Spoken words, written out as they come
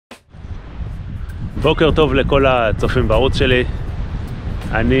בוקר טוב לכל הצופים בערוץ שלי.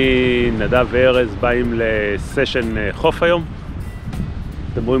 אני נדב וארז באים לסשן חוף היום.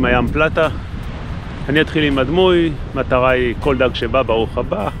 אתם רואים הים פלטה. אני אתחיל עם הדמוי, מטרה היא כל דג שבא ברוך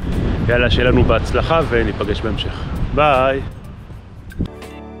הבא. יאללה, שיהיה לנו בהצלחה וניפגש בהמשך. ביי.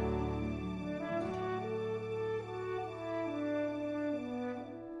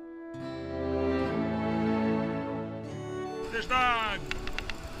 יש דג!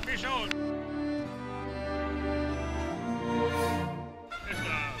 מישון! יש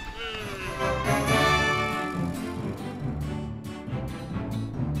דג!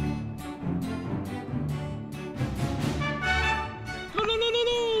 לא, לא, לא, לא,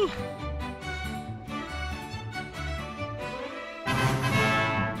 לא!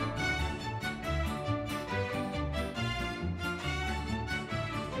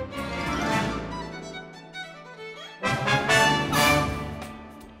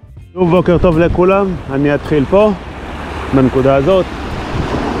 שוב בוקר טוב לכולם, אני אתחיל פה, בנקודה הזאת.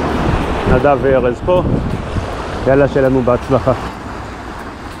 נדב וארז פה. יאללה, שיהיה לנו בהצלחה.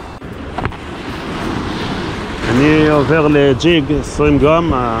 אני עובר לג'יג 20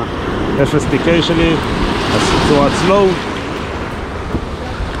 גרם, ה-FSTK שלי, צורת סלואו.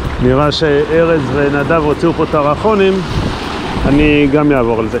 נראה שארז ונדב הוציאו פה טרחונים, אני גם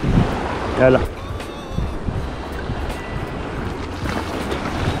אעבור על זה. יאללה.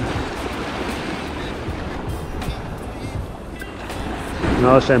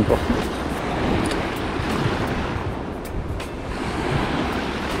 נראה שהם פה.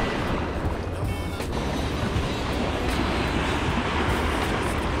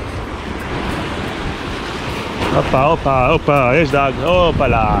 הופה, הופה, הופה, יש דג, הופה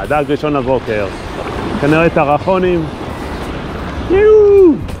לה, דג ראשון הבוקר. כנראה טרחונים.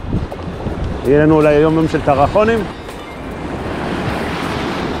 יהיה לנו אולי יום של טרחונים.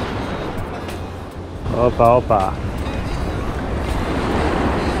 הופה, הופה.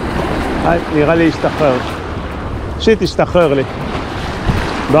 נראה לי השתחרר. שיט, השתחרר לי.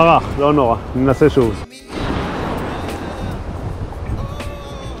 ברח, לא נורא, ננסה שוב.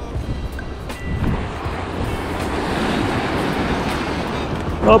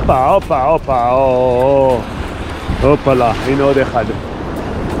 הופה, הופה, הופה, הופה לה, הנה עוד אחד.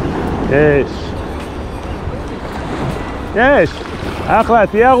 יש, אחלה,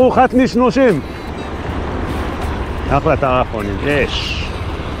 תהיה ארוחת נשנושים. אחלה טרחונים, יש.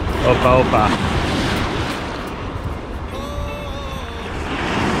 הופה, הופה.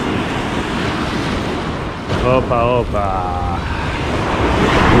 הופה, הופה.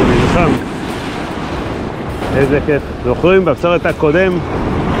 הוא נלחם. איזה כיף. זוכרים, בפרק הקודם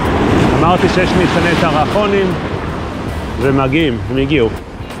אמרתי שיש ניצני טרחונים ומגיעים, הם הגיעו.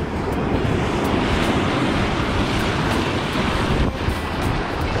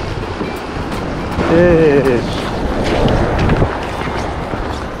 יש.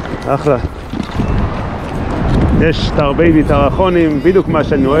 אחלה. יש תרביידי טרחונים, בדיוק מה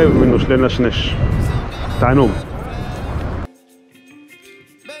שאני אוהב, מנושלי נשנש. תענוג.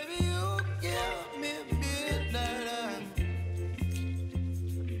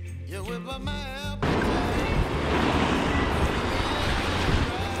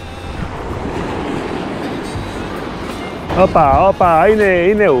 הופה, הופה,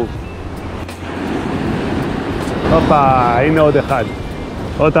 הנה הוא. הופה, הנה עוד אחד.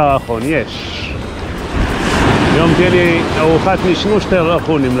 עוד טרחון, יש. היום תהיה לי ארוחת נשנוש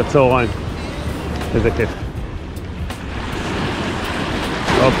טרחונים לצהריים. איזה כיף.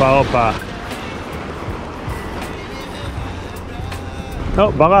 הופה, הופה.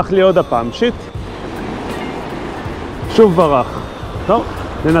 טוב, ברח לי עוד הפעם, שיט. שוב ברח. טוב,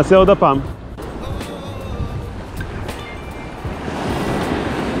 ננסה עוד הפעם.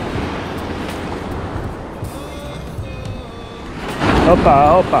 הופה,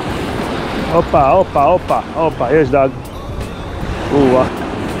 הופה. הופה, הופה, הופה, הופה, יש דג.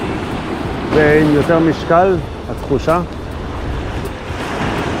 ועם יותר משקל, התחושה. הופה,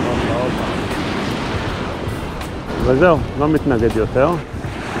 הופה. וזהו, לא מתנגד יותר.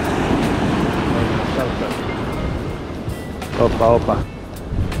 הופה, הופה.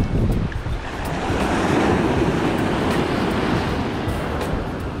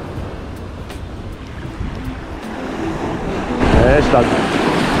 יש דג.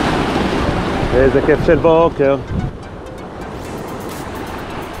 איזה כיף של בוקר.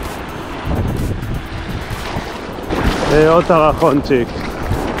 עוד טרחון צ'יק.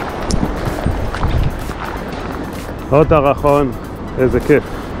 עוד טרחון. איזה כיף.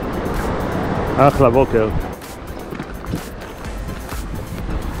 אחלה בוקר.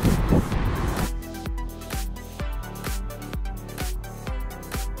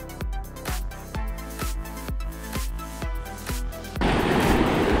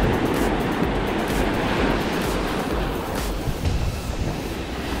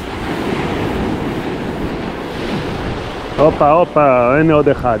 הופה, הופה, הנה עוד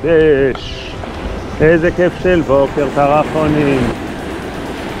אחד. איזה כיף של בוקר, טרחונים.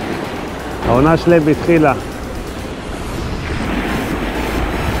 העונה שלהם התחילה.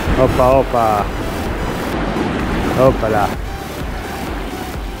 הופה, הופה. הופה לה.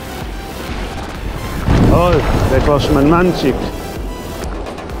 אוי, זה כבר שמנמנצ'יק.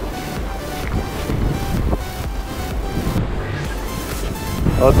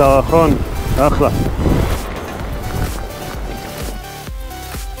 עוד טרחון, אחלה.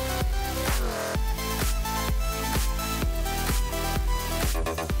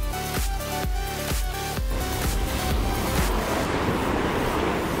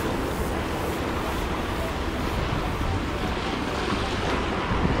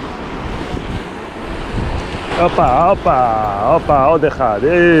 הופה, הופה, הופה, עוד אחד,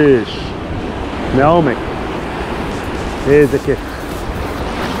 מהעומק. איזה כיף.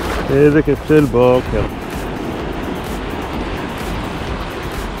 איזה כיף של בוקר.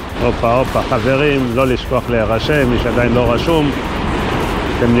 הופה, הופה, חברים, לא לשכוח להירשם, מי שעדיין לא רשום.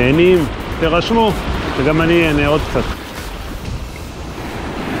 אתם נהנים, תירשמו, וגם אני אהנה עוד קצת.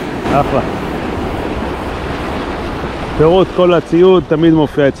 אחלה. פירוט כל הציוד תמיד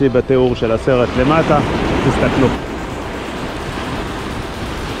מופיע אצלי בתיאור של הסרט למטה, תסתכלו.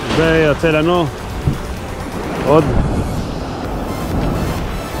 ויוצא לנו עוד.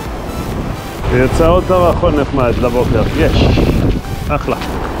 יצא עוד טרחון נחמד לבוקר, יש. אחלה.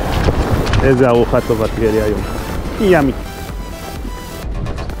 איזה ארוחה טובה תהיה לי היום. ימי.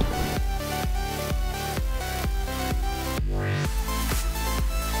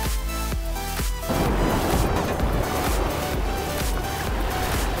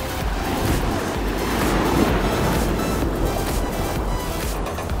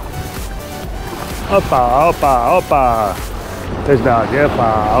 הופה, הופה, הופה. יש דאג,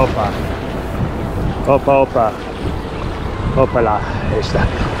 הופה, הופה. הופה, הופה. הופה לה, יש דאג.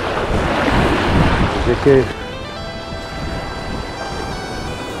 זה כיף.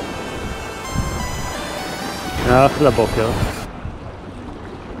 אחלה בוקר.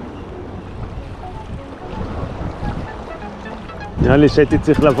 נראה לי שהייתי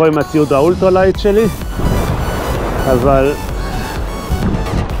צריך לבוא עם הציוד האולטרלייט שלי, אבל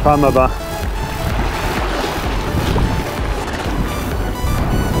פעם הבאה.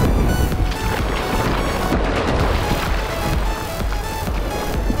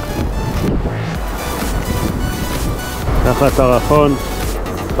 אחלה טרחון,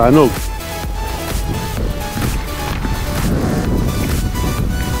 תענוג.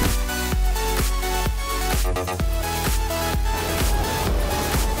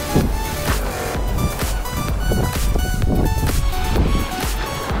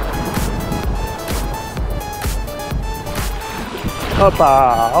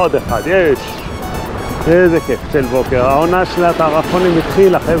 הופה, עוד אחד, יש. איזה כיף של בוקר. העונה של הטרחונים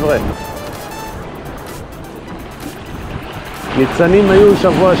התחילה, חבר'ה. ניצנים היו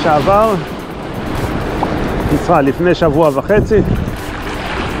שבוע שעבר, לפני שבוע וחצי,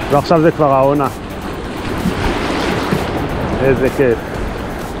 ועכשיו זה כבר העונה. איזה כיף.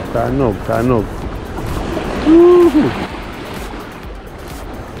 תענוג, תענוג.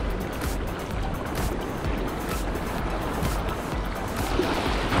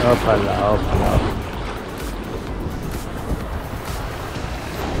 הופלה, הופלה.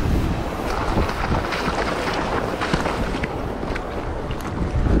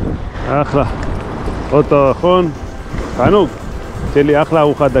 אחלה, עוד טרחון, תענוג. תהיה לי אחלה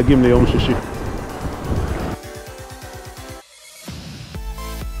ארוחת דגים ליום שישי.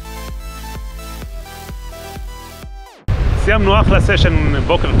 סיימנו אחלה סשן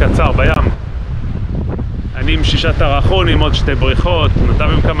בוקר קצר בים. אני עם 6 טרחונים, עוד 2 בריחות, נדב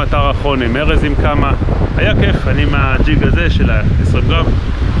עם כמה טרחונים, ארז עם כמה. היה כיף, אני עם הג'יג הזה של ה-20 גרם.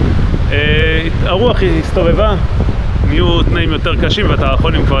 הרוח הסתובבה. נהיו תנאים יותר קשים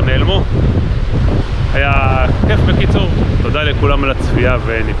והטרחונים כבר נעלמו. היה כיף בקיצור. תודה לכולם על הצפייה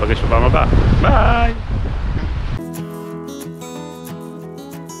וניפגש בפעם הבאה. ביי!